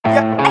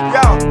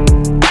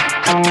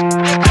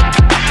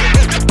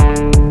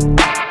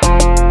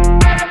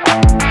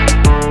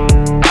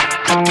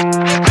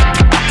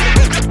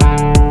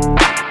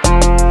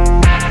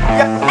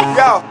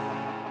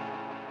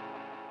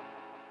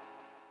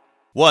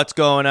What's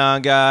going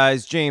on,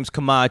 guys? James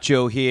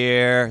Camacho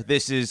here.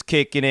 This is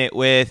Kicking It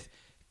with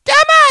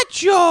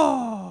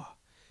Camacho.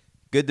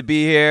 Good to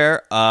be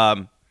here.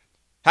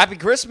 Happy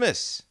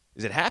Christmas.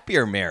 Is it happy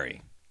or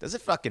merry? Does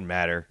it fucking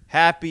matter?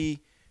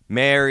 Happy,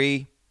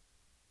 merry,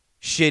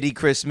 shitty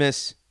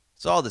Christmas.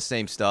 It's all the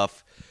same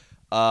stuff.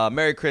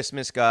 Merry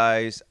Christmas,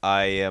 guys.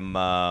 I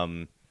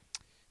am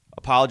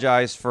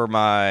apologize for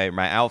my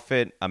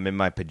outfit. I'm in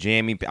my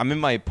I'm in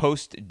my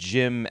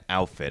post-gym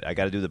outfit. I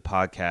got to do the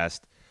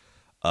podcast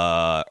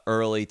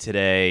early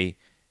today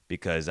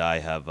because I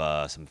have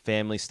some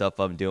family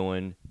stuff I'm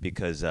doing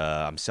because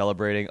I'm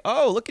celebrating.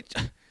 Oh, look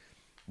at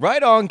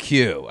right on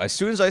cue. As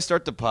soon as I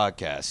start the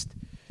podcast,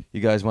 you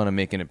guys want to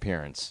make an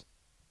appearance,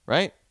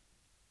 right?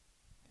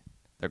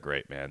 They're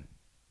great, man.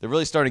 They're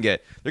really starting to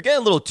they're getting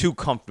a little too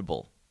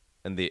comfortable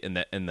in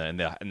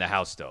the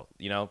house though,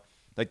 you know?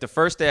 Like the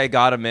first day I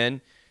got them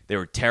in, they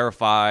were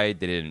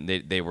terrified.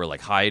 They were like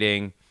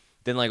hiding.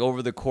 Then like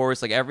over the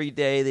course, like every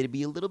day they'd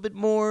be a little bit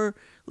more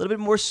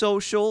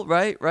social,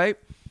 right?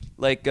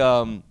 Like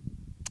then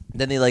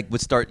they like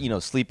would start,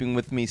 sleeping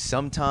with me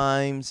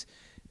sometimes.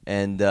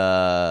 And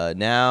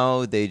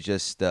now they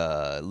just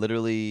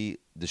literally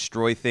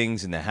destroy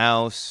things in the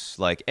house.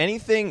 Like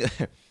anything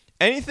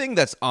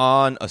that's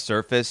on a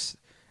surface,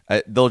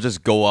 they'll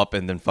just go up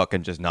and then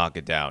fucking just knock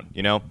it down,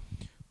 you know?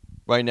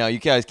 Right now, you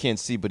guys can't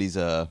see, but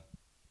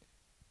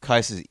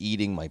Kais is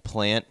eating my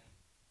plant.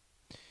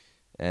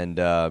 And,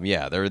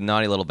 yeah, they're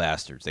naughty little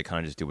bastards. They kind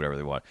of just do whatever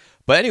they want.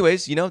 But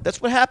anyways,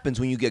 that's what happens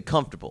when you get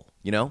comfortable,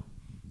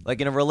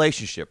 Like in a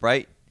relationship,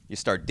 right? You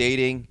start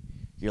dating,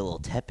 you're a little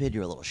tepid,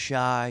 you're a little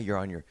shy, you're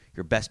on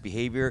your best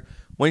behavior.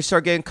 When you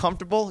start getting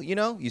comfortable,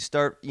 you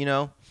start,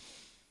 getting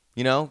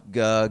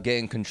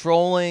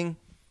controlling.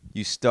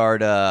 You start,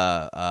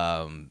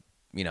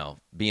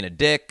 being a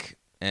dick.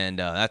 And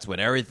that's when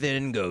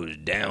everything goes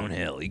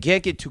downhill. You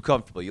can't get too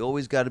comfortable. You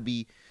always got to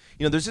be,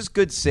 there's this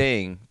good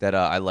saying that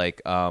I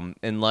like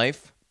in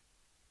life.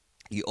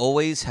 You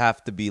always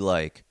have to be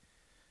like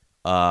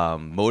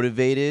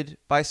motivated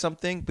by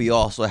something, but you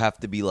also have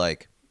to be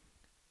like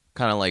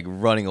kind of like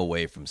running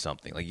away from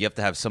something. Like you have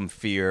to have some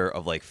fear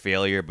of like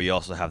failure, but you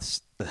also have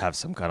to have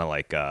some kind of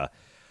like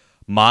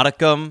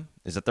modicum.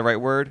 Is that the right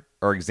word?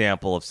 Or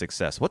example of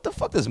success. What the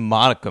fuck does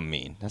modicum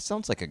mean? That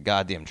sounds like a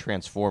goddamn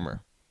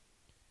transformer.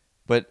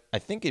 But I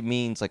think it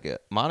means like a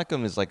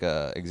modicum is like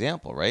a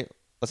example, right?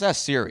 Let's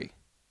ask Siri,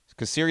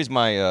 because Siri's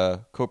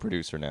my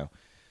co-producer now.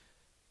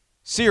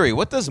 Siri,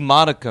 what does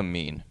modicum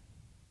mean?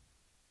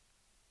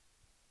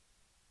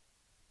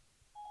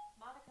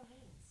 Modicum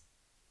means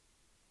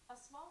a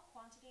small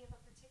quantity of a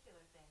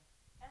particular thing,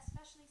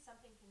 especially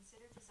something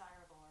considered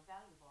desirable or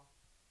valuable.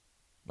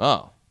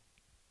 Oh.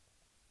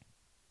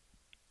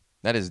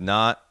 That is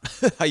not...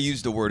 I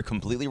used the word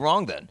completely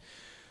wrong then.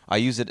 I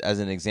use it as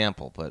an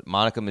example, but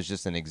modicum is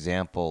just an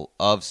example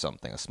of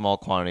something, a small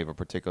quantity of a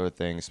particular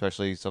thing,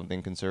 especially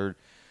something considered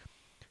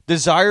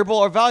desirable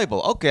or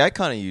valuable. Okay, I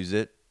kind of use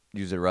it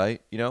right,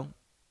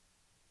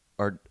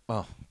 Or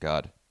oh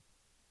god,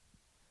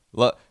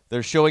 look,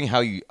 they're showing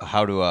how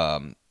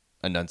to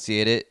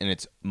enunciate it, and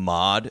it's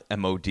mod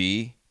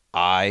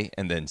M-O-D-I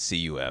and then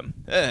C-U-M.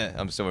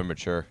 I'm so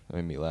immature. That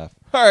made me laugh.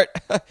 All right,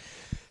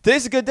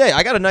 today's a good day.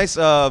 I got a nice.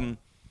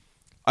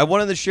 I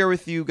wanted to share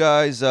with you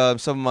guys some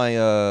of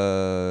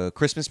my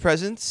Christmas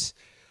presents,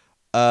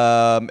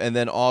 and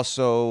then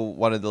also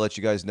wanted to let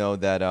you guys know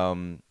that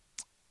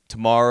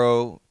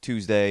tomorrow,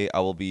 Tuesday, I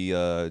will be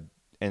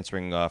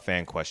answering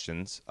fan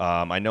questions.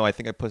 I know I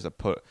think I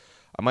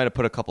might have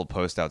put a couple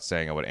posts out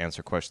saying I would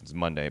answer questions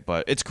Monday,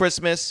 but it's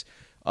Christmas.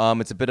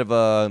 It's a bit of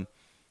a,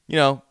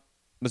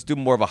 let's do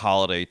more of a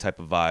holiday type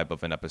of vibe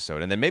of an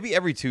episode, and then maybe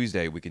every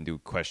Tuesday we can do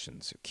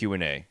questions,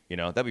 Q&A.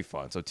 That'd be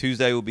fun. So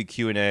Tuesday will be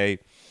Q&A.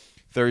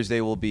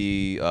 Thursday will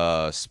be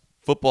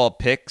football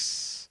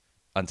picks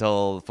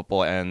until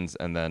football ends,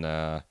 and then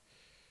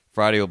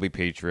Friday will be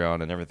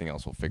Patreon, and everything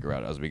else we'll figure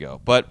out as we go.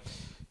 But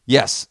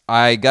yes,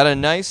 I got a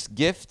nice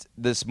gift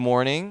this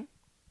morning.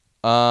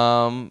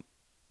 I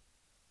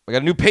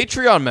got a new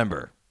Patreon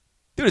member.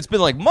 Dude, it's been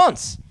like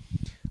months.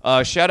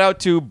 Shout out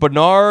to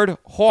Bernard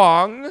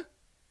Huang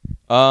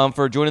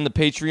for joining the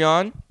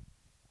Patreon.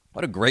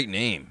 What a great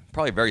name.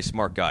 Probably a very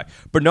smart guy.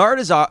 Bernard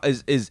is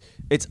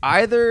it's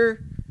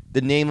either the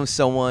name of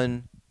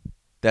someone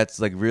that's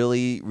like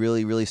really,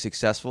 really, really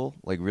successful,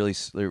 like really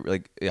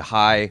like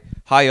high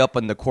up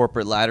on the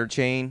corporate ladder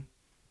chain,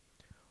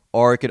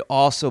 or it could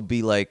also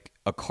be like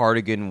a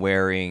cardigan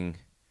wearing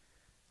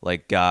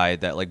like guy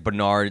that like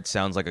Bernard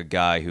sounds like a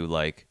guy who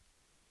like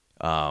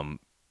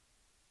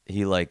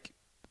he like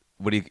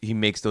he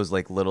makes those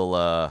like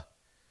little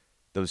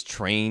those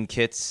train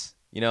kits,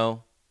 the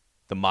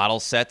model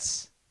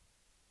sets,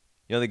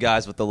 the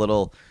guys with they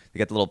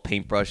got the little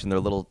paintbrush and their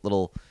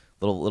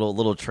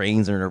little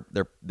trains, and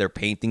they're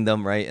painting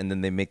them, right? And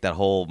then they make that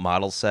whole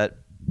model set.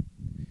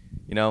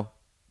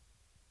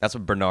 That's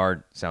what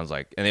Bernard sounds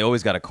like. And they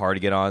always got a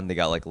cardigan on. They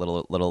got like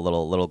little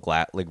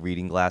like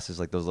reading glasses,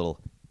 like those little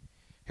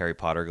Harry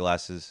Potter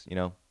glasses.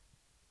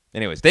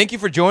 Anyways, thank you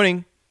for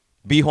joining.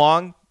 B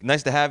Huang,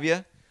 nice to have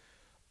you.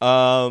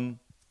 Yeah,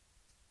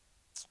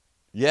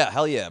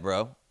 hell yeah,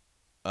 bro.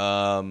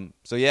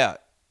 So yeah,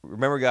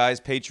 remember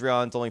guys,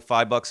 Patreon's only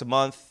 $5 a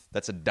month.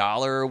 That's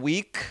 $1 a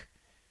week.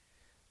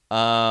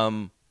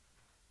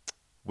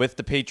 With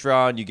the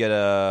Patreon, you get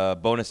a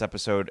bonus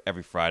episode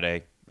every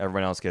Friday.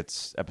 Everyone else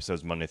gets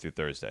episodes Monday through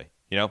Thursday,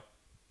 you know?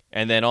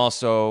 And then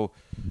also,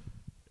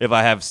 if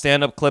I have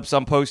stand-up clips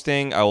I'm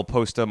posting, I will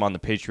post them on the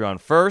Patreon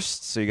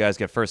first, so you guys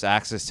get first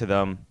access to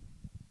them.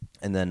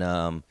 And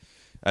then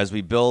as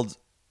we build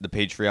the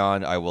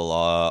Patreon, I will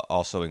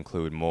also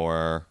include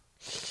more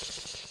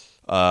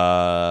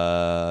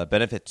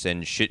benefits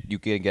and shit you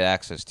can get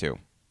access to.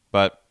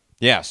 But,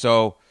 yeah,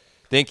 so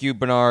thank you,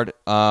 Bernard.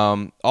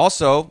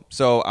 Also,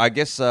 so I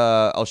guess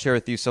I'll share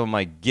with you some of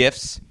my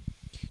gifts.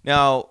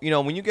 Now, you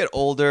know, when you get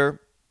older,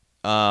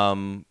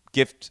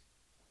 gift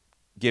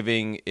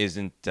giving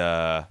isn't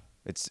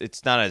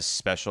it's not as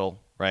special,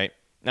 right?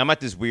 Now, I'm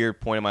at this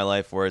weird point in my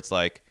life where it's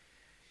like,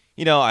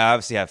 you know, I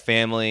obviously have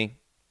family,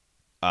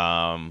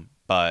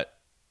 but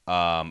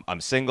I'm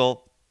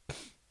single,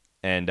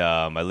 and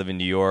I live in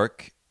New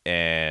York,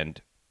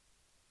 and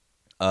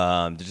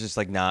there's just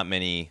like not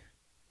many.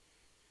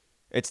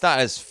 It's not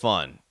as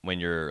fun when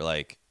you're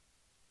like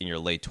in your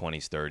late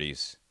 20s,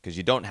 30s, because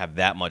you don't have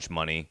that much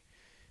money.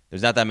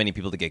 There's not that many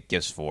people to get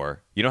gifts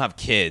for. You don't have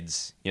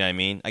kids. You know what I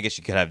mean? I guess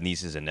you could have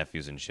nieces and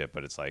nephews and shit,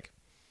 but it's like,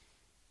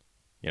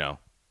 you know,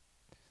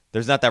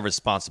 there's not that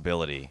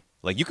responsibility.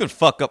 Like, you could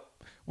fuck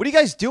up. What are you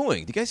guys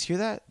doing? Do you guys hear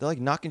that? They're like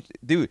knocking.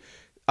 Dude,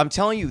 I'm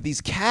telling you, these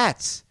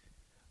cats.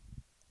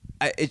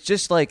 It's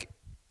just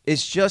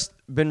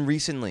been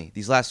recently,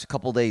 these last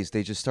couple days,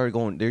 they just started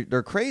going,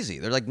 they're crazy.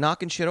 They're like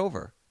knocking shit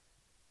over.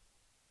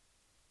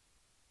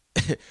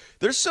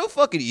 They're so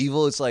fucking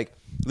evil. It's like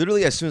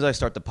literally as soon as I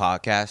start the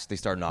podcast, they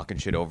start knocking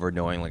shit over,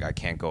 knowing like I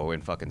can't go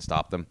and fucking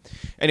stop them.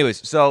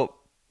 Anyways, so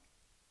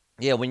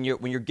yeah, when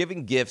you're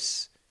giving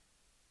gifts,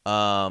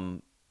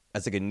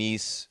 as like a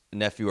niece,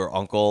 nephew, or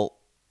uncle,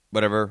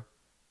 whatever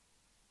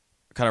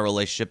kind of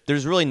relationship,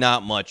 there's really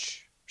not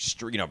much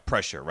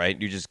pressure,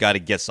 right? You just got to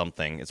get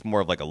something. It's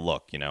more of like a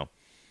look, you know.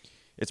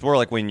 It's more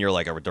like when you're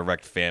like a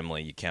direct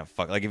family, you can't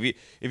fuck. Like if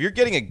you're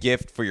getting a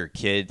gift for your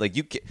kid, if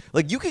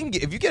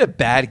you get a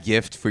bad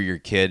gift for your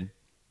kid,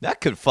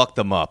 that could fuck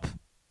them up,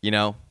 you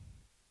know.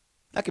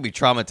 That could be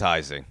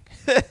traumatizing.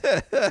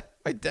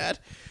 My dad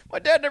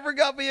never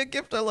got me a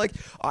gift.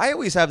 I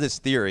always have this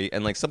theory,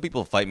 and like some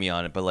people fight me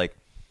on it, but like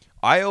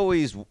I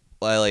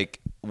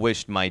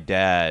wished my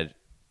dad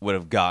would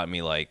have got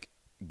me like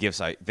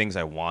gifts, things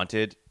I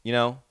wanted, you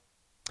know.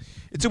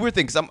 It's a weird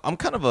thing because I'm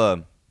kind of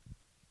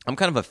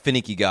a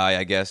finicky guy,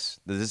 I guess.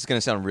 This is going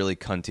to sound really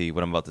cunty,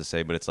 what I'm about to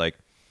say, but it's like,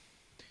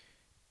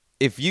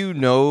 if you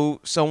know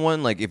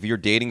someone, like if you're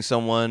dating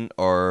someone,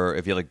 or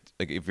if you're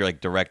if you're like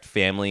direct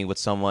family with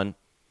someone,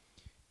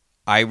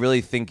 I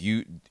really think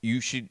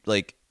you should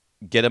like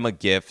get them a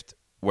gift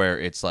where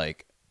it's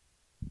like,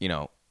 you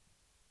know,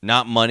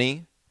 not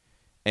money,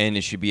 and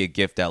it should be a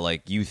gift that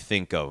like you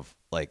think of,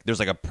 like there's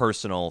like a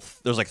personal,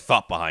 there's like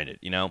thought behind it,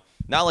 you know?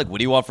 Not like, what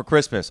do you want for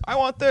Christmas? I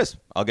want this.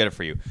 I'll get it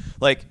for you.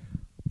 Like,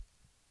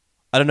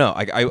 I don't know.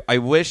 I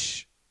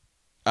wish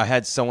I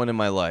had someone in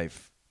my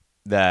life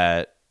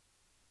that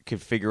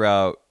could figure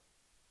out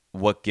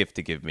what gift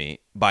to give me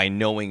by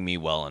knowing me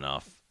well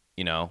enough,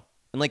 you know?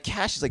 And like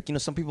cash is like, you know,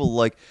 some people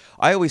like,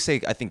 I always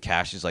say I think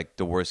cash is like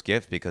the worst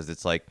gift because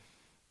it's like,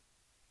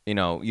 you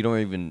know,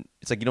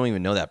 it's like you don't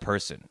even know that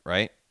person,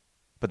 right?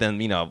 But then,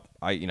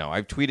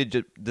 I've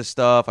tweeted this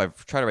stuff.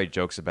 I've tried to write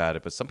jokes about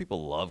it, but some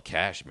people love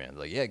cash, man.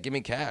 Like, yeah, give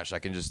me cash. I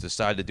can just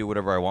decide to do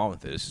whatever I want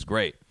with it. This is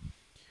great.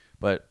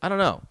 But I don't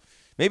know.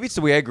 Maybe it's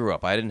the way I grew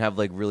up. I didn't have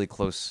like really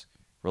close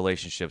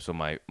relationships with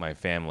my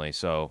family,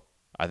 so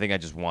I think I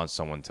just want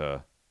someone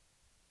to.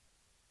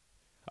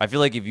 I feel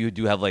like if you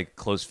do have like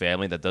close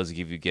family that does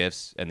give you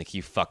gifts and they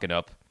keep fucking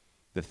up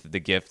the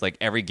gift, like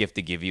every gift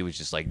they give you is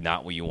just like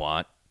not what you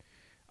want.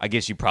 I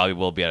guess you probably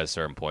will be at a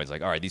certain point. It's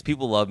like, all right, these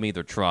people love me,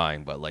 they're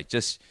trying, but like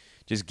just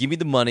give me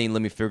the money and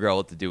let me figure out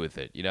what to do with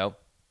it, you know?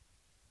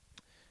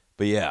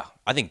 But yeah,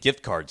 I think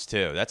gift cards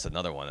too. That's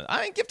another one.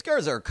 I think gift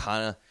cards are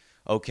kind of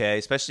okay,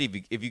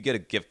 especially if you get a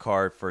gift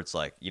card for, it's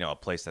like, you know, a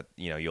place that,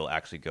 you know, you'll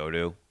actually go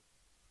to.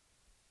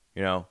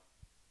 You know?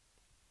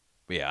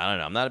 But yeah, I don't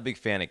know. I'm not a big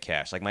fan of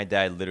cash. Like my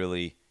dad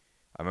literally,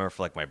 I remember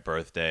for like my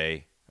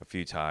birthday a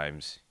few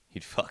times,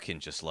 he'd fucking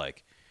just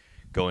like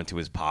go into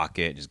his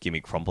pocket and just give me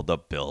crumpled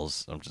up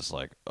bills. I'm just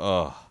like,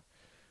 ugh.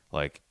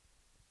 Like,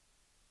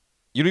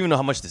 you don't even know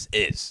how much this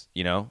is,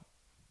 you know?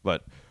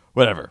 But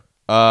whatever.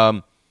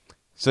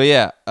 So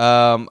yeah,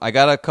 I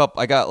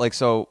got like,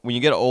 so when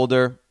you get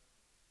older,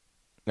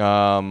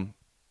 I'm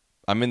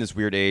in this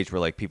weird age where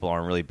like people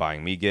aren't really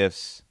buying me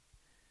gifts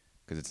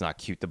because it's not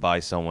cute to buy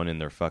someone in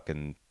their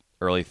fucking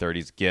early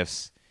 30s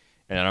gifts,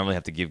 and I don't really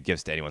have to give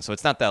gifts to anyone. So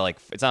it's not that like,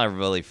 it's not a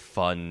really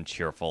fun,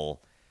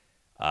 cheerful,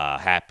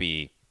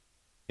 happy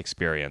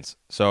experience.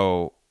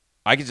 So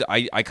I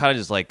kind of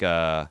just like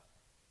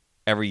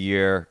every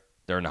year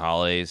during the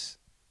holidays,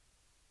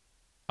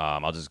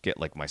 I'll just get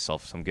like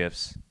myself some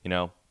gifts, you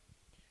know.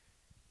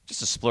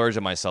 just a splurge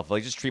on myself,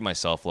 like just treat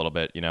myself a little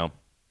bit,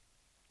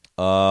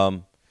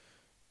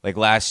 Like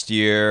last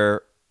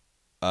year,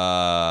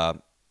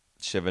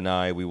 Shiv and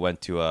I, we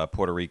went to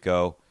Puerto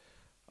Rico.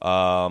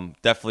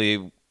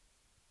 Definitely,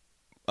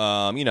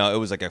 it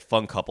was like a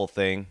fun couple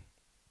thing,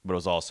 but it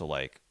was also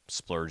like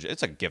splurge.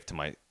 It's like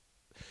a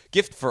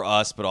gift for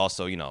us, but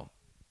also,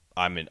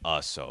 I'm in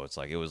us, so it's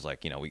like it was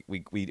like,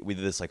 we did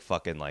this like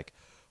fucking like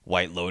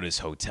White Lotus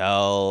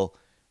hotel.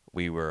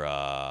 We were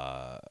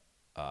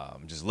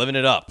just living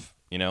it up,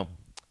 It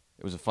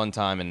was a fun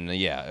time, and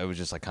it was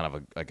just like kind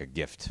of a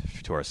gift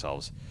to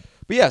ourselves.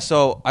 But yeah,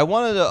 so I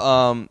wanted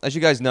to, as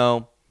you guys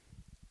know,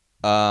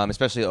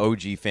 especially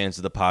OG fans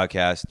of the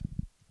podcast,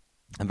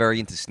 I'm very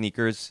into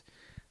sneakers.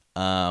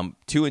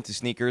 Too into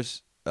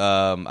sneakers.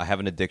 I have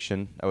an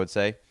addiction, I would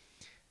say.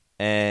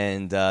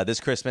 And this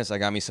Christmas, I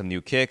got me some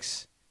new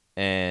kicks.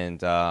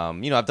 And,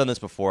 I've done this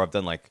before. I've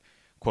done like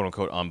quote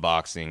unquote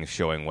unboxing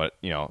showing what,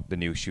 the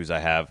new shoes I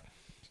have.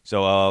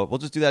 So we'll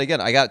just do that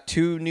again. I got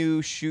 2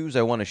 new shoes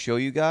I want to show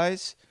you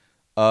guys.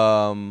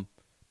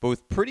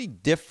 Both pretty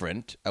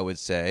different, I would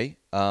say.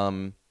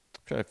 I'm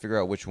trying to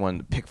figure out which one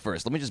to pick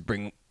first. Let me just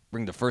bring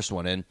the first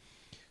one in.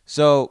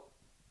 So,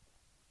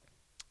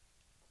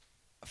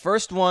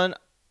 first one,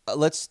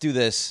 let's do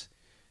this.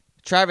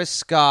 Travis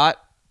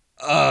Scott,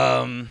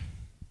 the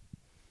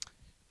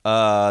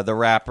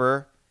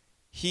rapper.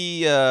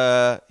 He's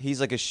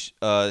like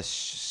a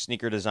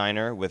sneaker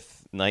designer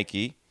with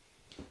Nike.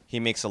 He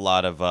makes a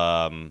lot of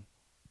I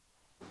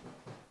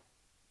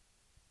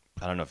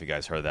don't know if you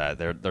guys heard that.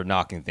 They're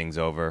knocking things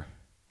over.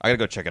 I gotta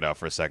go check it out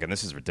for a second.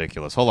 This is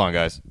ridiculous. Hold on,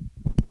 guys.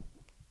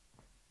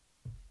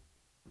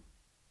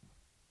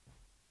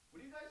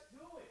 What are you guys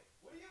doing?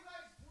 What are you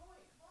guys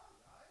doing? Come on,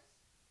 guys.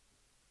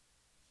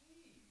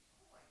 Jeez.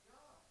 Oh my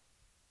God.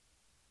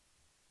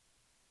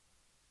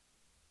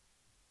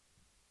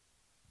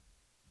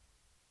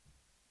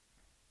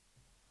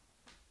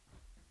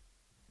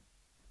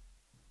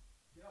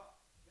 Get up.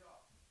 Get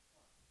up.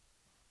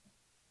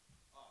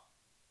 Come on.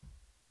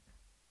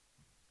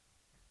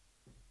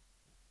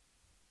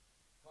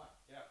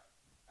 Get up.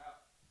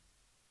 Out.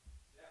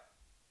 Get out.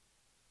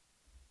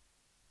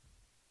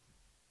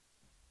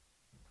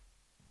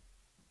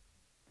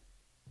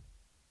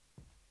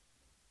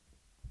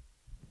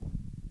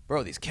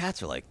 Bro, these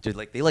cats are like, dude,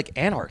 like they like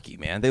anarchy,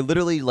 man. They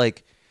literally I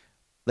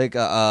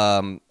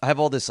have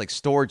all this like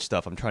storage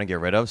stuff I'm trying to get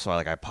rid of, so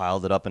I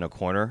piled it up in a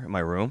corner in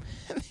my room,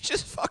 and they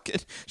just fucking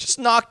just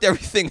knocked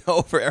everything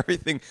over,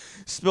 everything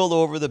spilled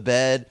over the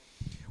bed.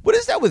 What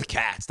is that with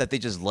cats that they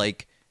just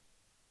like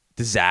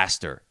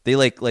disaster? They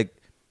like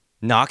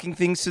knocking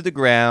things to the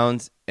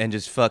ground and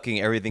just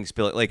fucking everything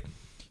spilling. Like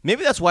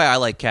maybe that's why I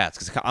like cats,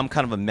 because I'm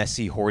kind of a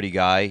messy, hoardy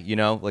guy,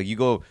 Like you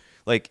go.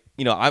 Like,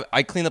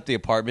 I clean up the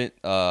apartment.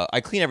 I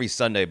clean every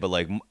Sunday, but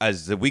like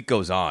as the week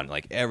goes on,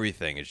 like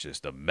everything is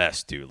just a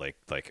mess, dude.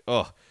 Like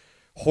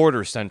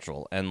hoarder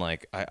central. And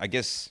like I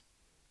guess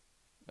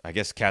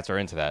cats are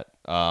into that.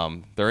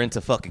 They're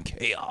into fucking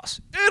chaos,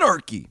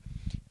 anarchy.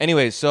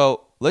 Anyway,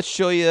 so let's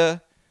show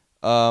you.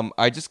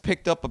 I just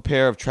picked up a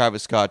pair of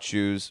Travis Scott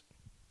shoes.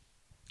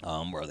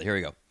 Where are they? Here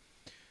we go.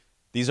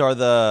 These are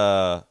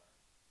the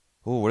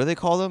what do they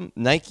call them?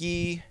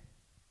 Nike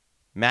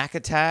Mac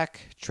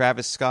Attack,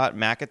 Travis Scott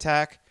Mac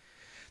Attack.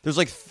 There's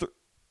like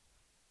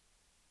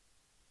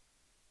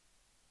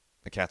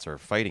the cats are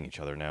fighting each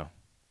other now.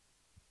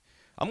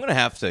 I'm going to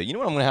have to, you know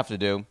what I'm going to have to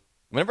do?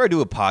 Whenever I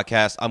do a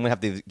podcast, I'm going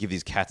to have to give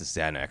these cats a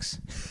Xanax.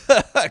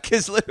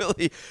 Because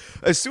literally,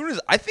 as soon as,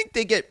 I think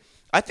they get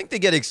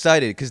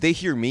excited because they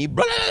hear me,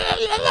 blah, blah,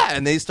 blah, blah,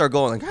 and they start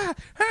going like,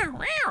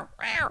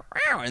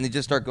 and they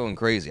just start going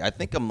crazy. I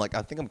think I'm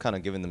kind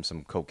of giving them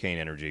some cocaine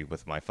energy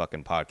with my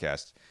fucking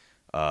podcast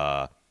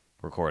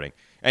recording.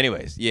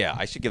 Anyways, yeah,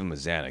 I should give them a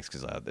Xanax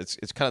because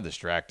it's kind of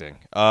distracting.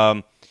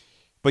 But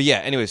yeah,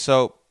 anyway,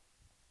 so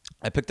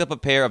I picked up a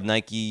pair of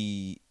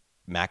Nike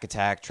Mac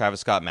Attack, Travis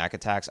Scott Mac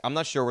Attacks. I'm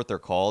not sure what they're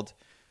called.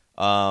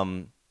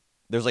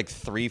 There's like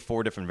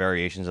 3-4 different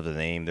variations of the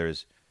name.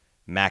 There's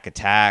Mac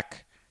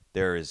Attack.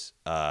 There's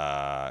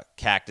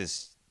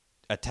Cactus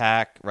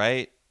Attack,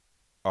 right?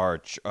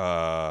 Or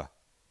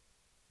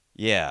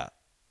yeah,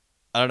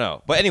 I don't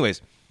know. But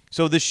anyways,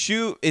 so the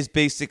shoe is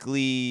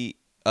basically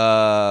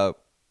I'm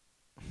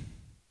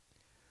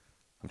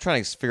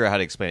trying to figure out how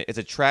to explain it. It's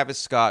a Travis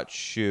Scott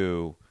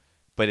shoe,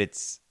 but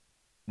it's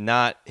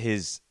not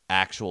his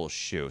actual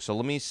shoe. So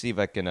let me see if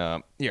I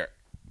can here.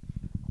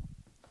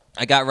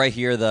 I got right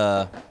here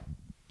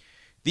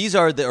these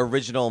are the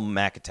original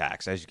Mac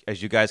Attacks.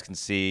 As you guys can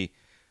see,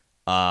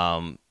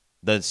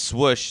 the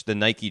swoosh, the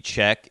Nike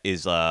check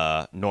is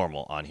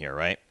normal on here,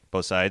 right?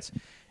 Both sides.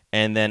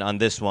 And then on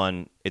this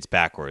one, it's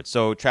backwards.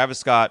 So Travis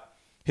Scott,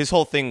 his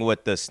whole thing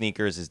with the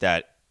sneakers is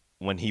that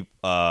when he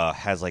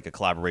has like a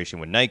collaboration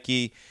with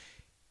Nike,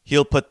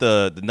 he'll put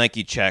the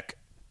Nike check,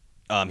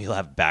 he'll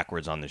have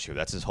backwards on the shoe.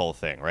 That's his whole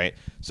thing, right?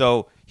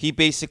 So he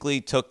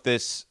basically took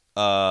this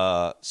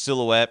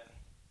silhouette,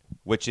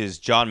 which is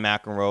John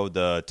McEnroe,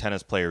 the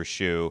tennis player's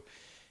shoe,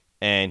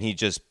 and he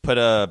just put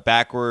a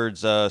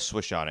backwards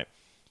swoosh on it.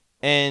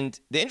 And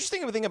the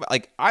interesting thing about,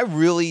 like, I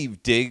really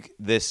dig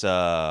this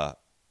design,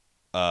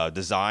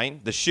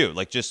 the shoe.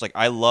 Like, just like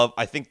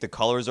I think the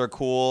colors are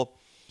cool.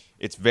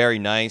 It's very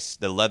nice.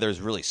 The leather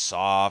is really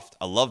soft.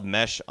 I love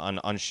mesh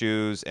on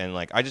shoes, and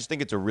like I just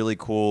think it's a really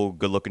cool,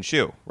 good looking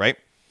shoe, right?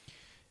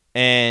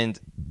 And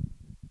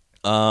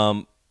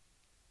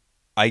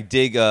I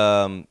dig.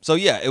 So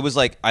yeah, it was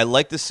like I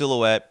like the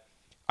silhouette.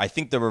 I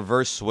think the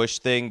reverse swoosh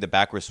thing, the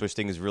backward swoosh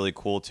thing, is really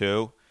cool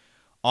too.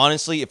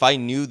 Honestly, if I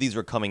knew these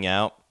were coming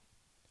out,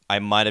 I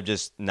might have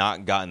just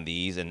not gotten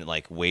these and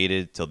like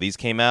waited till these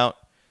came out.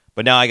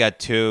 But now I got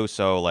two,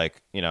 so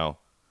like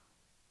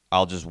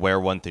I'll just wear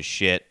one to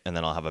shit, and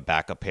then I'll have a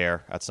backup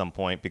pair at some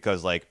point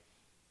because like,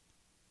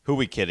 who are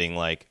we kidding?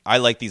 Like I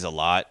like these a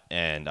lot,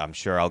 and I'm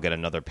sure I'll get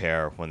another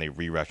pair when they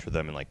re-retro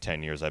them in like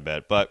 10 years, I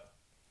bet. But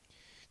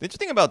the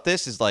interesting thing about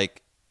this is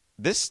like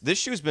this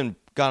shoe's been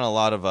gotten a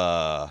lot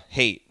of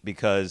hate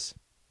because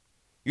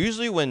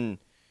usually when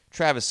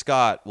Travis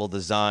Scott will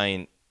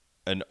design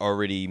an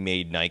already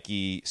made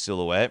Nike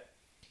silhouette,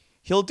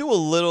 he'll do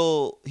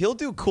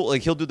cool,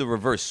 like he'll do the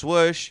reverse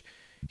swoosh,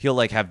 he'll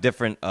like have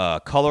different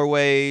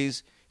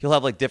colorways, he'll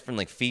have like different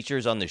like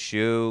features on the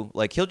shoe,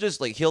 like he'll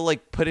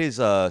put his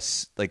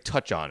like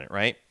touch on it,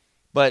 right?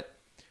 But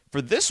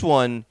for this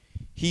one,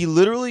 he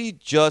literally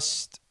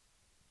just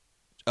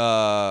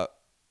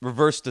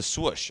reversed the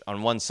swoosh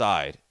on one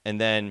side, and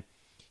then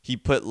he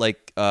put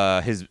like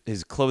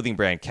his clothing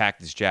brand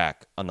Cactus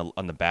Jack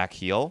on the back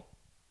heel,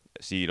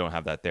 so you don't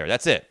have that there.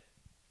 That's it.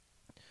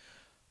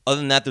 Other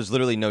than that, there's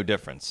literally no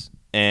difference.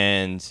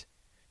 And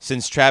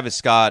since Travis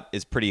Scott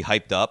is pretty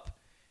hyped up,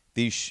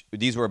 these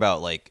were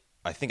about like,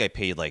 I think I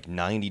paid like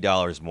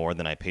 $90 more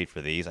than I paid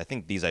for these. I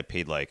think these I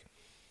paid like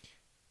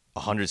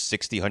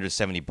 $160,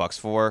 $170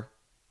 for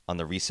on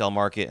the resale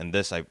market, and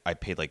this I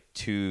paid like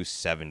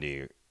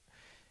 $270.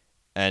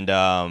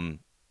 And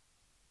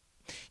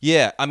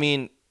yeah, I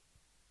mean,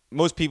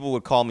 most people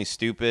would call me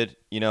stupid.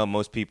 You know,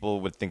 most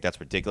people would think that's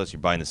ridiculous. You're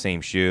buying the same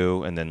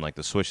shoe, and then like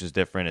the swoosh is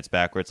different. It's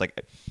backwards. Like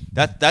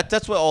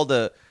that's what all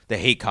the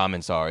hate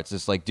comments are. It's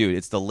just like, dude,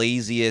 it's the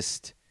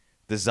laziest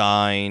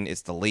design.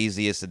 It's the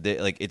laziest.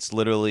 Like it's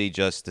literally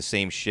just the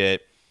same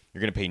shit.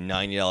 You're gonna pay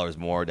 $90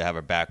 more to have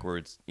a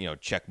backwards,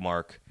 check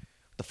mark.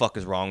 What the fuck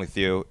is wrong with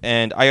you?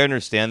 And I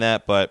understand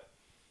that, but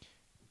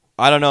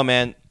I don't know,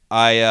 man.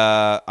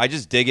 I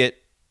just dig it.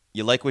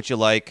 You like what you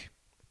like,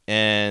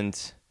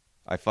 and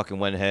I fucking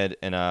went ahead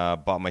and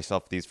bought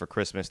myself these for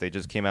Christmas. They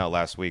just came out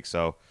last week,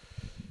 so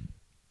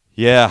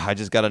yeah, I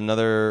just got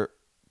another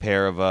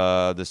pair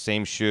of the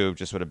same shoe,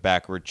 just with a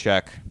backward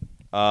check.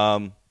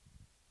 But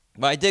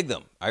I dig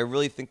them. I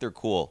really think they're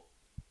cool,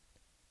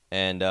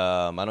 and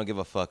I don't give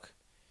a fuck.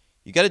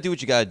 You got to do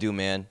what you got to do,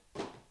 man.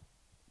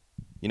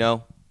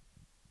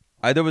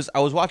 I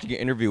was watching an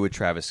interview with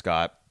Travis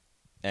Scott,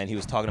 and he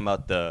was talking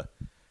about the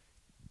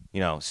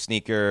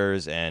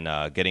sneakers and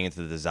getting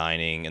into the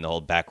designing and the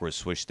whole backwards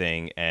swoosh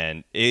thing.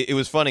 And it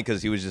was funny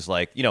because he was just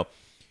like,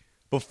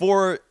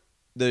 before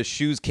the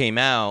shoes came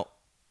out,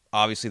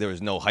 obviously there was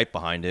no hype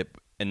behind it.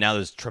 And now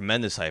there's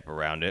tremendous hype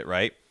around it,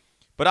 right?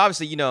 But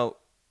obviously,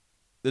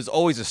 there's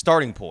always a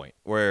starting point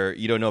where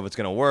you don't know if it's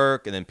going to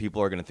work. And then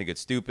people are going to think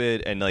it's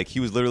stupid. And like he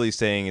was literally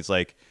saying, it's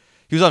like,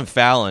 he was on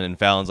Fallon, and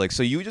Fallon's like,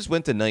 so you just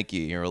went to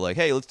Nike and you were like,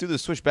 hey, let's do the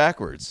swoosh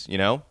backwards,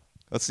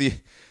 Let's see.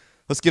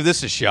 Let's give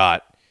this a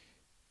shot.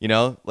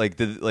 Did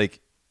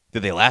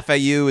they laugh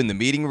at you in the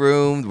meeting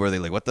room? Were they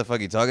like, what the fuck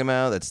are you talking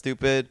about? That's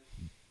stupid.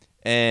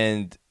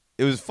 And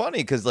it was funny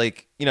because,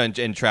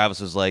 and Travis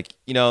was like,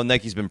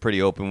 Nike's been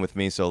pretty open with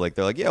me. So, like,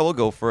 they're like, yeah, we'll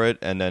go for it.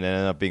 And then it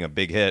ended up being a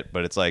big hit.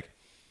 But it's like,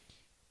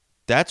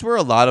 that's where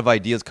a lot of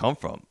ideas come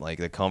from. Like,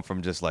 they come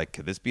from just like,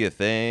 could this be a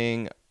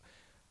thing?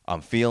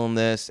 I'm feeling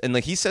this. And,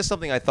 like, he says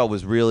something I thought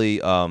was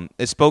really,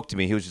 it spoke to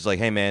me. He was just like,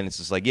 hey, man, it's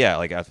just like, yeah,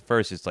 like, at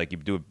first, it's like, you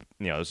do it,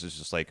 this is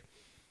just like,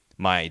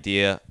 my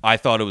idea. I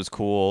thought it was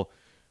cool.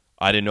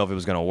 I didn't know if it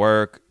was going to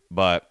work,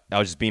 but I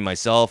was just being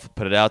myself,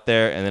 put it out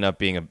there, and ended up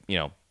being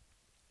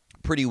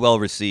pretty well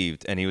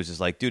received. And he was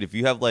just like, dude, if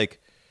you have like,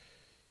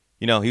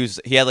 he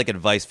had like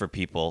advice for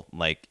people,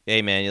 like,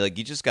 hey man,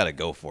 you just got to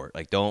go for it.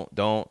 Like, don't,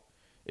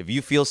 if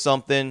you feel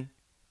something,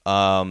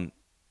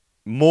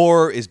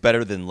 more is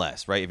better than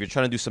less, right? If you're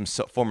trying to do some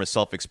form of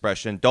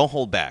self-expression, don't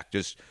hold back.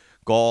 Just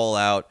go all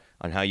out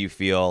on how you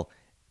feel.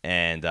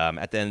 And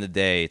at the end of the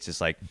day, it's just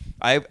like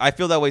I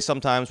feel that way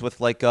sometimes with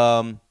like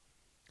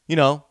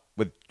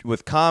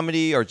with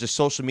comedy or just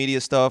social media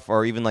stuff,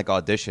 or even like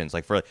auditions,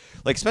 like for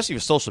like especially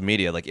for social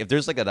media. Like if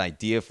there's like an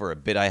idea for a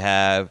bit I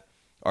have,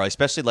 or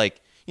especially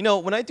like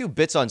when I do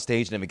bits on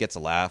stage and if it gets a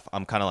laugh,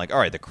 I'm kind of like, all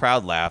right, the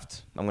crowd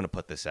laughed, I'm gonna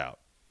put this out.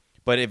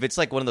 But if it's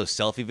like one of those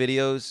selfie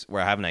videos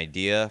where I have an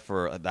idea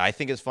for that I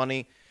think is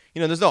funny,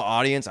 there's no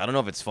audience. I don't know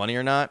if it's funny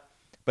or not,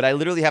 but I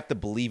literally have to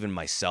believe in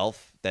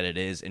myself that it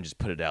is and just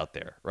put it out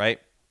there, right?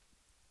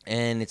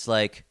 And it's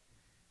like,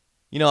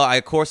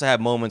 of course I have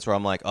moments where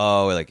I'm like,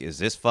 oh, like, is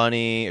this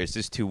funny? Or is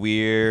this too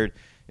weird?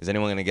 Is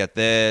anyone going to get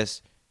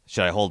this?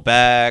 Should I hold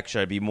back?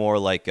 Should I be more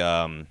like,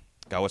 God,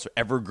 what's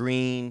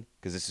evergreen?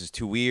 Because this is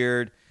too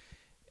weird.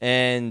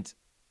 And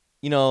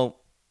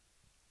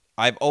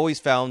I've always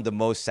found the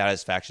most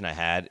satisfaction I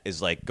had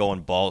is like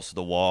going balls to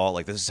the wall.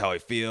 Like, this is how I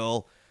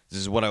feel. This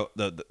is what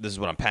this is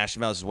what I'm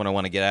passionate about. This is what I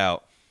want to get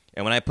out.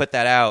 And when I put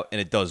that out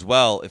and it does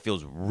well, it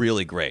feels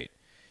really great.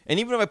 And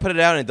even if I put it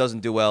out and it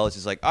doesn't do well, it's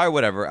just like, all right,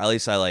 whatever. At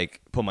least I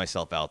like put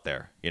myself out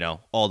there,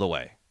 all the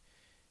way.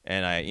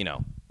 And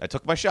I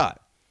took my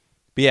shot.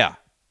 But yeah.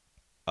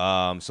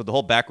 So the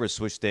whole backwards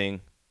switch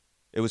thing,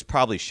 it was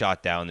probably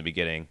shot down in the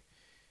beginning.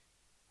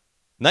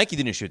 Nike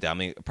didn't shoot down. I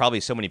mean, probably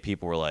so many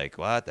people were like,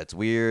 what? That's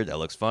weird. That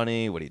looks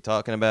funny. What are you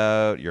talking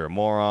about? You're a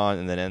moron.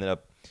 And then ended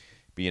up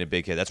being a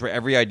big hit. That's where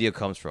every idea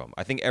comes from.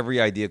 I think every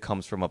idea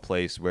comes from a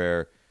place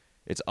where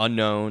it's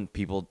unknown.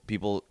 People,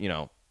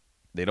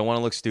 they don't want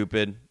to look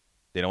stupid.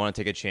 They don't want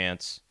to take a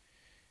chance.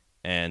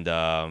 And,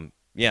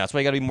 that's why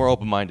you got to be more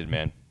open-minded,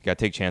 man. You got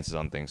to take chances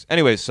on things.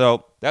 Anyway,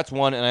 so that's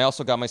one. And I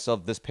also got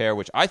myself this pair,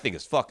 which I think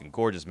is fucking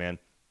gorgeous, man.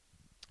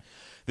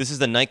 This is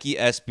the Nike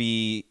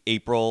SB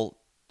April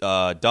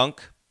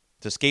Dunk.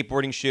 It's a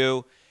skateboarding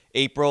shoe.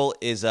 April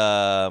is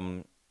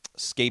a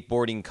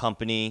skateboarding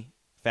company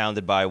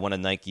founded by one of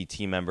Nike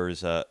team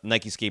members,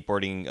 Nike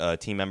skateboarding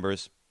team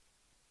members,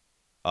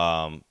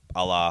 a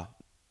la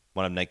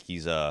one of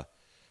Nike's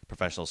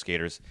professional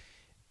skaters.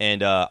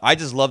 And I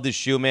just love this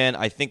shoe, man.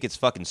 I think it's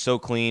fucking so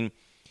clean.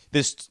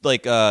 This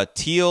like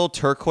teal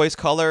turquoise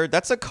color,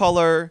 that's a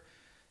color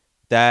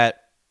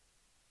that,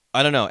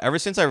 I don't know. Ever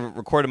since I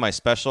recorded my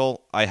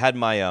special, I had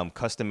my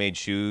custom-made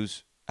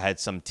shoes. I had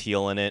some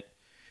teal in it.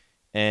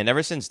 And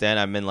ever since then,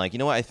 I've been like, you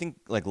know what? I think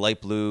like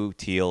light blue,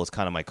 teal is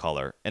kind of my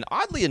color. And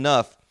oddly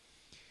enough,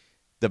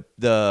 the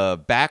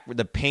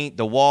paint,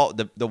 the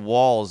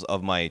walls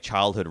of my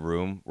childhood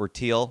room were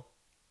teal,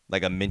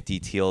 like a minty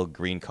teal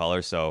green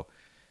color. So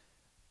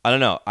I don't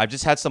know. I've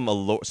just had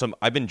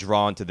I've been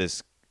drawn to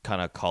this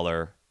kind of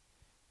color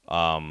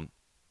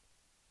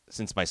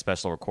since my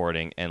special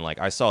recording. And like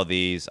I saw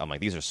these, I'm like,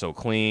 these are so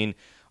clean.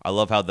 I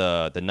love how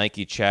the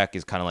Nike check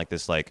is kind of like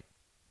this like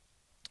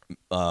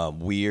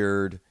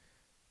weird,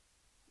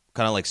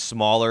 kind of like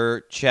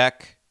smaller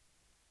check.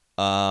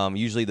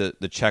 Usually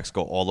the checks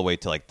go all the way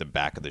to like the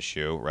back of the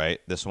shoe, right?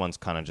 This one's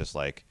kind of just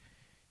like,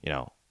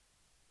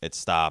 it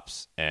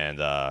stops and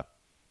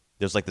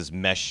there's like this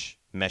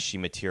meshy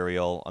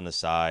material on the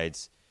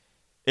sides.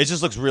 It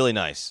just looks really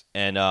nice.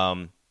 And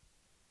I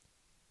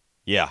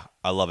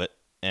love it.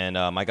 And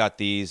I got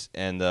these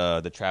and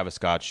the Travis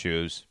Scott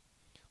shoes.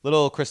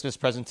 Little Christmas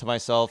present to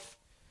myself.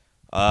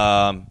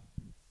 God,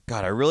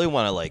 I really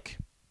want to like,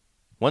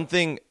 one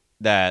thing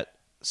that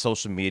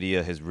social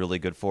media is really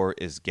good for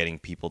is getting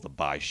people to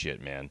buy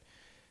shit, man.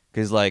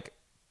 Because like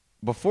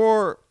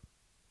before,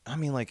 I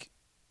mean, like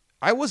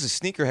I was a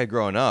sneakerhead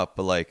growing up,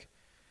 but like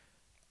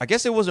I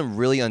guess it wasn't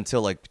really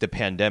until like the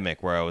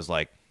pandemic where I was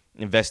like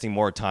investing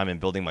more time in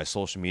building my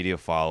social media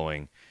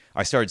following.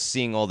 I started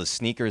seeing all the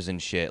sneakers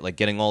and shit, like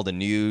getting all the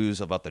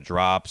news about the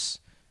drops.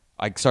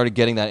 I started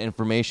getting that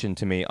information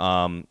to me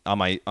on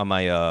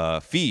my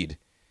feed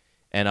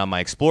and on my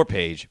Explore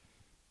page.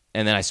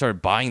 And then I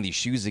started buying these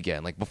shoes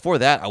again. Like before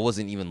that, I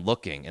wasn't even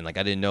looking, and like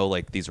I didn't know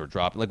like these were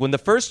dropping. Like when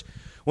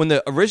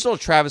the original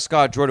Travis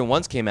Scott Jordan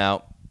 1s came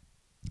out,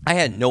 I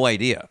had no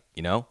idea,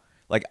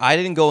 Like I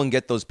didn't go and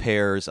get those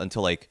pairs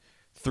until like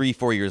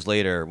 3-4 years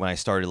later when I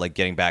started like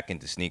getting back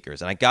into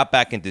sneakers. And I got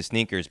back into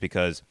sneakers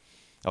because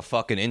of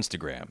fucking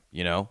Instagram,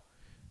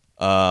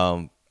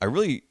 I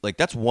really like,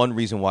 that's one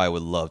reason why I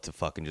would love to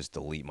fucking just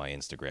delete my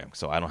Instagram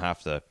so I don't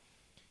have to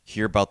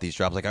hear about these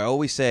drops. Like I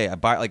always say, I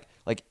buy like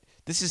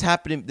this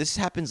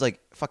happens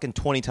like fucking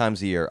 20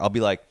 times a year. I'll be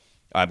like,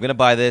 I'm going to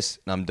buy this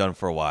and I'm done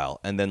for a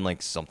while. And then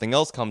like something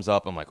else comes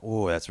up. I'm like,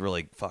 oh, that's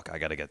really, I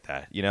got to get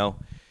that,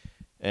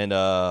 And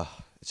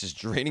it's just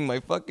draining my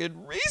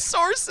fucking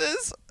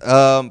resources.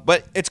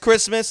 But it's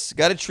Christmas.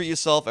 Got to treat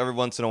yourself every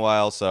once in a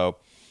while. So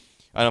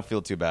I don't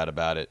feel too bad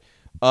about it.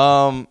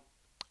 I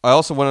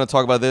also wanted to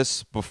talk about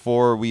this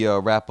before we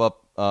wrap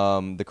up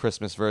the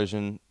Christmas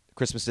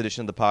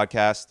edition of the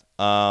podcast.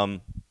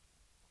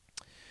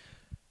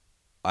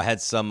 I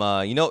had some,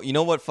 you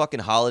know what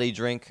fucking holiday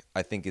drink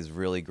I think is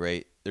really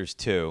great? There's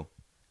two.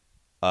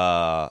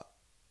 Hot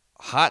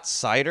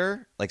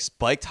cider, like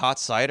spiked hot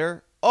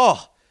cider.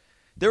 Oh,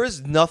 there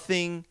is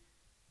nothing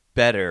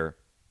better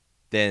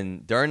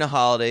than during the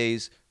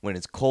holidays when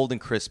it's cold and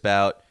crisp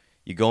out.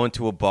 You go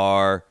into a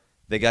bar.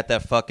 They got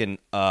that fucking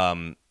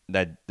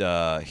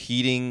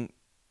heating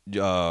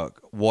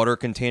water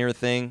container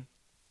thing,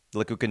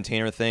 liquid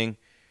container thing.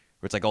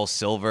 Where it's like all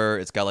silver.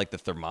 It's got like the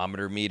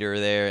thermometer meter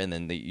there, and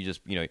then you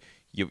just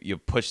you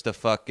push the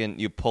fucking,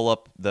 you pull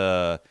up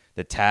the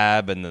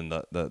tab, and then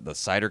the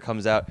cider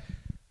comes out.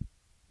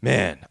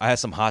 Man, I had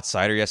some hot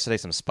cider yesterday,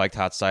 some spiked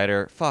hot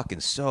cider.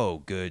 Fucking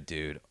so good,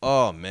 dude.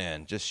 Oh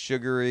man, just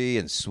sugary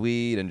and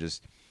sweet and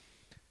just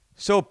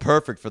so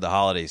perfect for the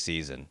holiday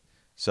season.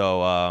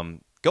 So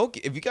go,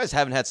 if you guys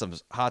haven't had some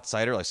hot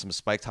cider, like some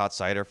spiked hot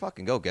cider,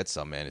 fucking go get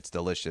some, man. It's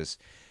delicious.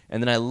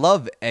 And then I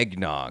love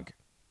eggnog.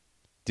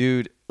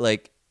 Dude,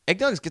 like,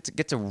 eggnog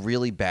gets a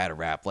really bad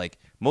rap. Like,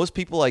 most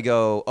people I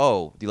go,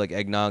 oh, do you like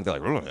eggnog? They're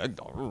like,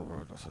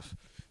 eggnog.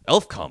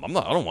 elf cum. I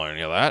don't want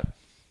any of that.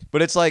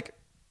 But it's like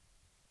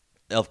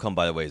elf cum,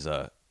 by the way, is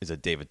a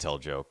David Tell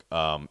joke.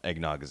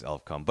 Eggnog is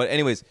elf cum. But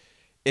anyways,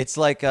 it's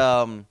like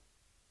I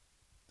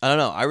don't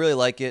know. I really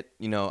like it.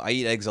 You know, I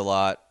eat eggs a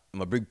lot.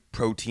 I'm a big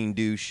protein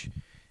douche,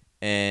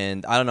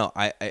 and I don't know.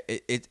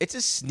 It's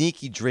a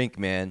sneaky drink,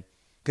 man,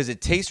 because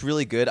it tastes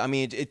really good. I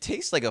mean, it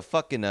tastes like a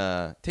fucking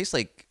tastes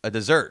like a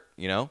dessert,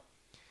 you know.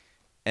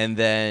 And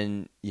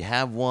then you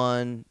have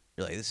one,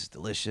 you're like, this is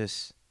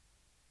delicious.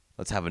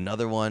 Let's have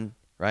another one,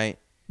 right?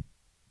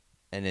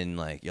 And then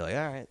like you're like,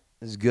 all right,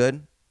 this is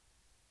good.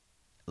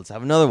 Let's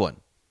have another one,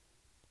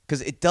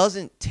 because it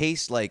doesn't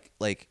taste like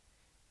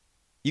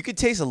you could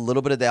taste a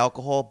little bit of the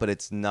alcohol, but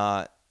it's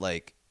not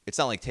like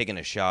taking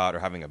a shot or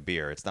having a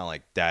beer. It's not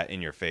like that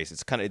in your face.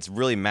 It's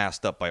really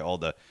masked up by all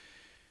the,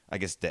 I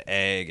guess, the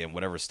egg and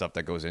whatever stuff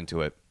that goes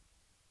into it.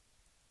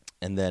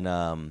 And then,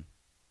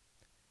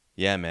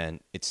 yeah, man,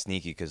 it's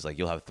sneaky because like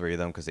you'll have 3 of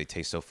them because they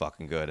taste so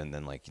fucking good, and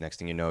then like next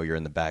thing you know, you're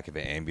in the back of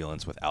an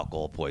ambulance with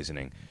alcohol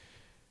poisoning.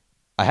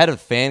 I had a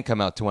fan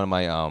come out to one of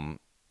my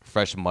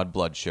Fresh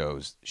Mudblood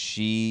shows.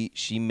 She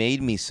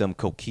made me some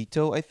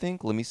coquito, I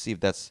think. Let me see if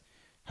that's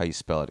how you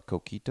spell it.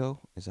 Coquito?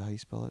 Is that how you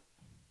spell it?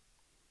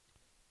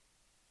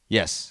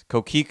 Yes,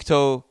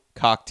 coquito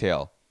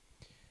cocktail.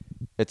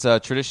 It's a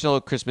traditional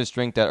Christmas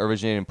drink that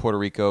originated in Puerto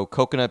Rico.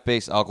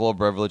 Coconut-based alcohol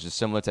beverage is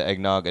similar to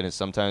eggnog and is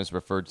sometimes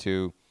referred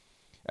to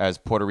as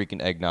Puerto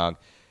Rican eggnog.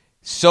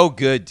 So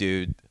good,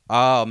 dude.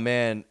 Oh,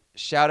 man.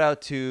 Shout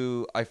out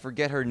to, I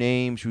forget her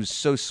name. She was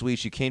so sweet.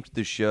 She came to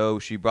the show.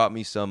 She brought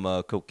me some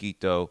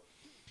coquito,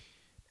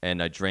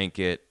 and I drank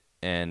it.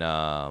 And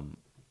I'm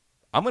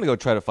going to go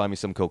try to find me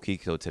some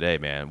coquito today,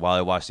 man, while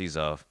I watch these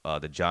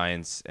the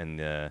Giants and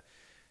the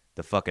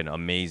fucking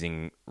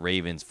amazing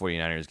Ravens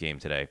 49ers game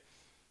today.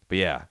 But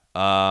yeah,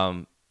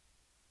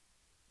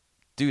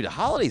 dude, the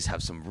holidays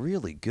have some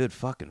really good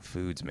fucking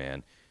foods,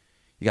 man.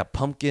 You got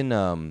pumpkin,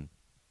 you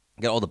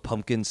got all the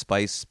pumpkin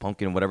spice,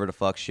 pumpkin whatever the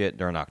fuck shit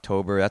during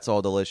October. That's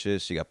all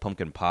delicious. You got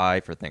pumpkin pie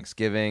for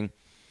Thanksgiving.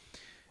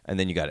 And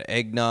then you got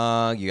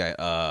eggnog. You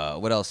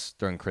got what else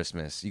during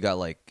Christmas? You got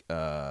like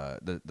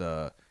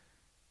the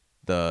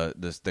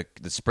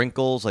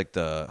sprinkles, like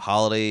the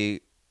holiday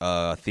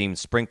themed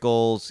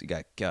sprinkles. You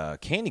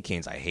got candy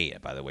canes. I hate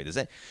it, by the way. Does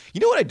that?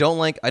 You know what I don't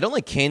like? I don't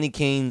like candy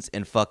canes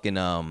and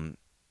fucking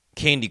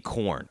candy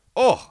corn.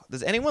 Oh,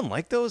 does anyone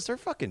like those? They're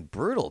fucking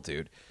brutal,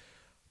 dude.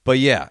 But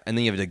yeah, and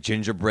then you have like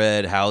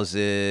gingerbread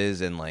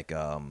houses and like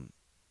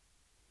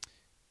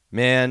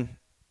man,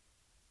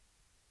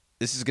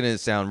 this is gonna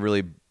sound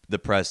really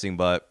depressing,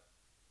 but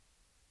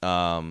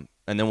and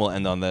then we'll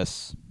end on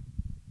this.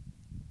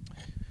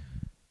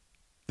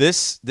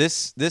 This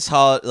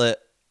holiday,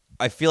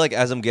 I feel like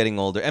as I'm getting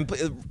older, and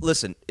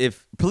listen,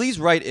 please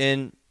write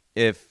in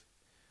if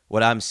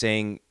what I'm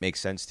saying makes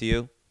sense to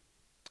you.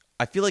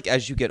 I feel like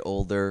as you get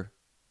older,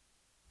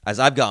 as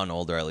I've gotten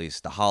older, at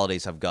least the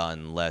holidays have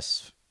gotten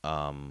less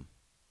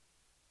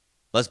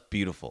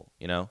beautiful.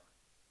 You know,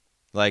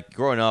 like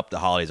growing up, the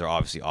holidays are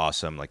obviously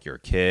awesome. Like you're a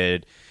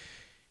kid,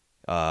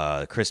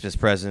 Christmas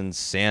presents,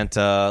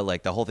 Santa,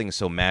 like the whole thing is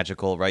so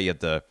magical, right? You have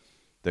the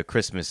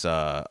Christmas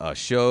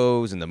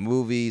shows and the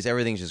movies.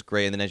 Everything's just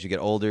great. And then as you get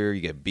older,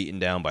 you get beaten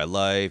down by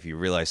life. You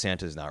realize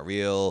Santa's not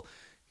real.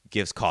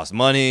 Gifts cost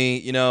money.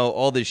 You know,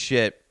 all this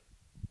shit.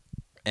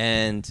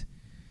 And,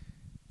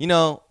 you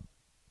know,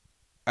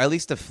 at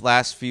least the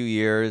last few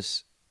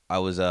years, I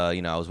was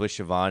with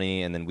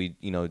Shivani, and then we,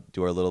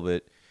 do our little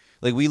bit.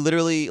 Like, we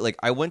literally, like,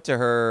 I went to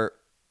her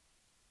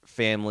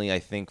family, I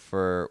think,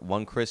 for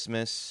one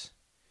Christmas.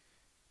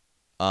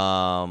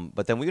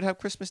 But then we would have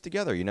Christmas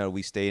together. You know,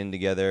 we stayed in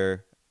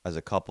together as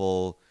a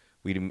couple.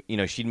 We'd,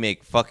 she'd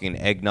make fucking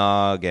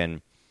eggnog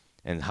and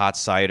hot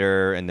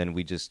cider, and then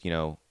we just,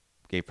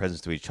 gave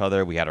presents to each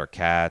other. We had our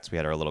cats. We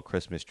had our little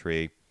Christmas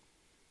tree.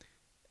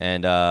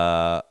 And,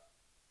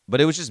 but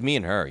it was just me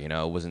and her, It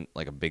wasn't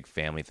like a big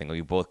family thing.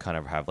 We both kind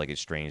of have like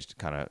estranged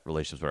kind of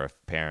relationships with our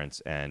parents.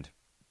 And,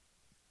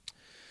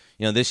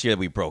 this year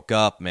we broke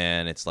up,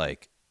 man. It's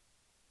like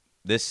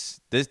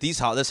this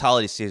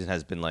holiday season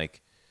has been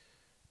like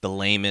the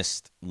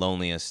lamest,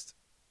 loneliest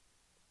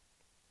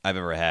I've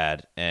ever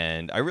had.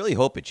 And I really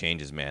hope it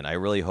changes, man. I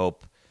really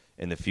hope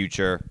in the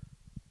future.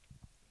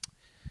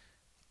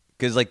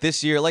 Because like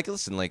this year, like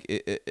listen, like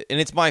and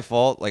it's my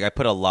fault. Like I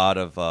put a lot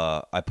of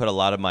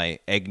my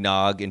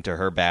eggnog into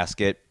her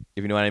basket,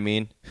 if you know what I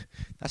mean.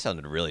 That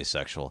sounded really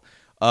sexual.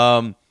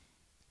 But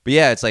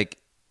yeah, it's like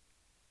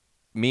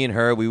me and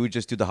her, we would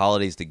just do the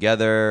holidays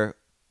together.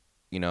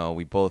 We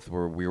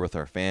were with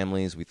our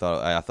families.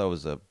 I thought it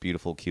was a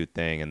beautiful, cute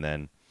thing. And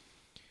then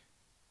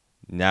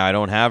now I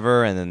don't have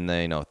her. And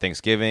then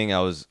Thanksgiving, I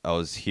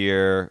was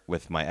here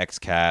with my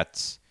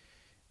ex-cats.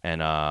 And,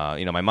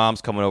 my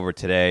mom's coming over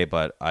today,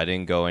 but I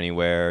didn't go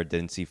anywhere,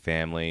 didn't see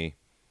family,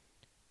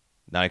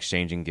 not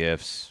exchanging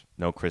gifts,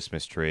 no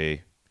Christmas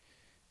tree.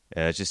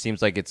 It just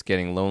seems like it's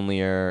getting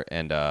lonelier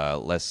and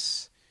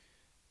less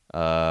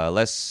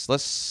holiday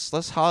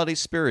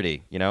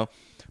spirity,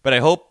 But I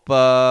hope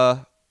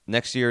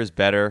next year is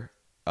better.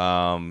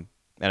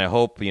 And I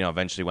hope,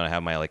 eventually when I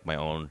have my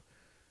own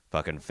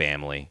fucking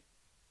family.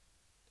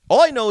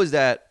 All I know is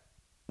that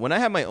when I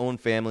have my own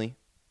family,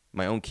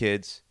 my own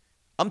kids,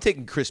 I'm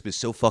taking Christmas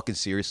so fucking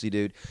seriously,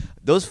 dude.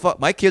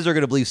 My kids are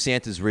going to believe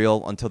Santa's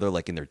real until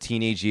they're in their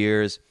teenage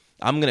years.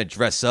 I'm going to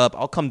dress up.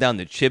 I'll come down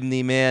the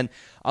chimney, man.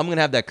 I'm going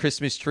to have that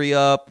Christmas tree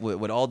up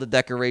with all the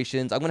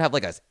decorations. I'm going to have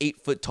an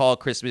 8-foot tall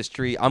Christmas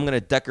tree. I'm going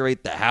to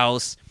decorate the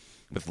house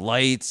with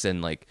lights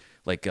and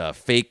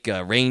fake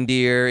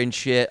reindeer and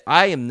shit.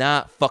 I am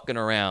not fucking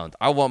around.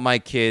 I want my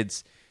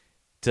kids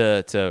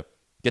to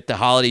get the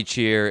holiday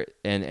cheer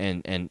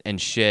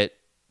and shit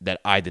that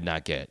I did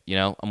not get.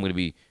 I'm going to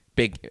be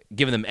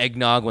giving them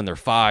eggnog when they're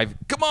 5.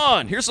 Come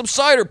on, here's some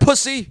cider,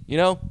 pussy.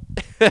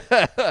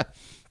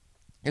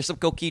 Here's some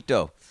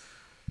coquito.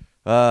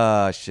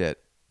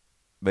 Shit.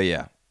 But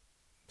yeah,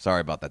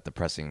 sorry about that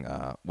depressing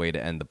way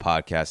to end the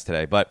podcast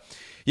today. But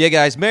yeah,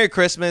 guys, Merry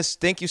Christmas.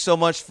 Thank you so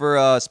much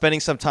for spending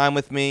some time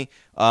with me.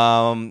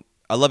 I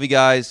love you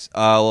guys.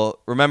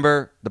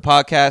 Remember, the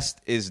podcast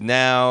is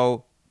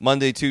now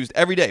Monday, Tuesday,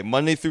 every day,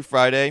 Monday through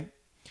Friday.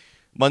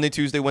 Monday,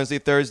 Tuesday, Wednesday,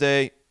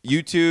 Thursday.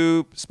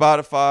 YouTube,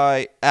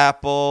 Spotify,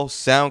 Apple,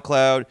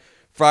 SoundCloud.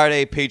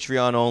 Friday,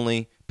 Patreon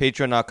only.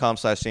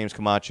 Patreon.com/James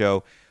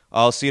Camacho.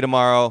 I'll see you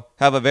tomorrow.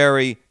 Have a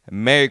very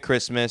Merry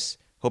Christmas.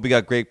 Hope you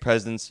got great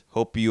presents.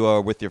 Hope you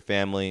are with your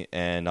family.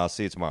 And I'll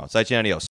see you tomorrow. Adios.